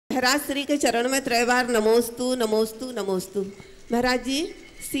महाराज श्री के चरण में त्रैवार नमोस्तु नमोस्तु नमोस्तु। महाराज जी,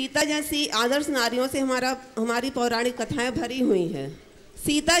 सीता जैसी आदर्श नारियों से हमारी पौराणिक कथाएं भरी हुई हैं।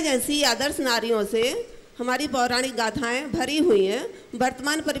 सीता जैसी आदर्श नारियों से हमारी पौराणिक गाथाएं भरी हुई हैं।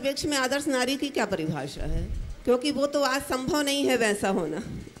 वर्तमान परिप्रेक्ष्य में आदर्श नारी की क्या परिभाषा है, क्योंकि वो तो आज संभव नहीं है वैसा होना।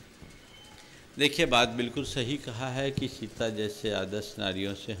 देखिए, बात बिल्कुल सही कहा है कि सीता जैसे आदर्श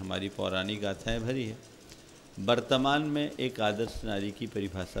नारियों से हमारी पौराणिक गाथाएं भरी है। वर्तमान में एक आदर्श नारी की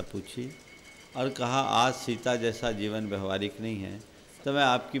परिभाषा पूछी और कहा आज सीता जैसा जीवन व्यवहारिक नहीं है, तो मैं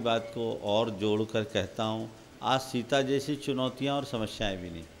आपकी बात को और जोड़कर कहता हूँ, आज सीता जैसी चुनौतियाँ और समस्याएं भी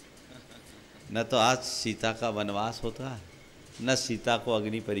नहीं। न तो आज सीता का वनवास होता है, न सीता को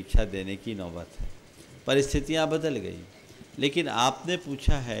अग्नि परीक्षा देने की नौबत है। परिस्थितियाँ बदल गई। लेकिन आपने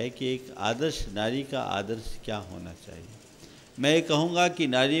पूछा है कि एक आदर्श नारी का आदर्श क्या होना चाहिए। मैं ये कहूँगा कि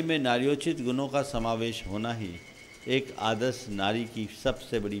नारी में नार्योचित गुणों का समावेश होना ही एक आदर्श नारी की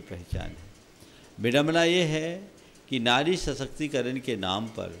सबसे बड़ी पहचान है। विडंबना ये है कि नारी सशक्तिकरण के नाम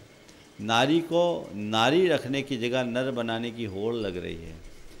पर नारी को नारी रखने की जगह नर बनाने की होड़ लग रही है।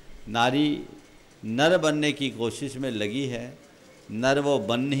 नारी नर बनने की कोशिश में लगी है, नर वो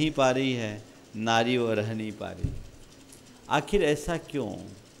बन नहीं पा रही है, नारी वो रह नहीं पा रही। आखिर ऐसा क्यों?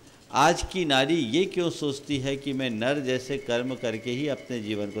 आज की नारी ये क्यों सोचती है कि मैं नर जैसे कर्म करके ही अपने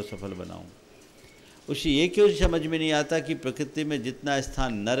जीवन को सफल बनाऊं? उसे ये क्यों समझ में नहीं आता कि प्रकृति में जितना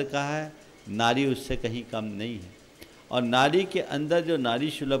स्थान नर का है, नारी उससे कहीं कम नहीं है। और नारी के अंदर जो नारी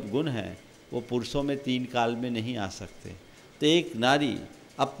सुलभ गुण हैं वो पुरुषों में 3 काल में नहीं आ सकते। तो एक नारी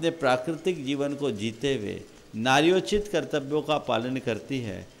अपने प्राकृतिक जीवन को जीते हुए नार्योचित कर्तव्यों का पालन करती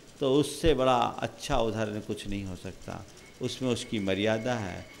है तो उससे बड़ा अच्छा उदाहरण कुछ नहीं हो सकता। उसमें उसकी मर्यादा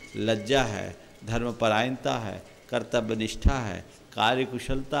है, लज्जा है, धर्मपरायणता है, कर्तव्य निष्ठा है,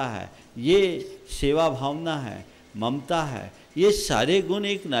 कार्यकुशलता है, ये सेवा भावना है, ममता है, ये सारे गुण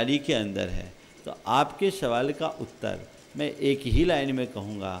एक नारी के अंदर है। तो आपके सवाल का उत्तर मैं एक ही लाइन में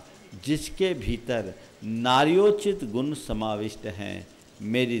कहूँगा, जिसके भीतर नार्योचित गुण समाविष्ट हैं,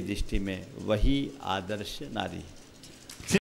 मेरी दृष्टि में वही आदर्श नारी है।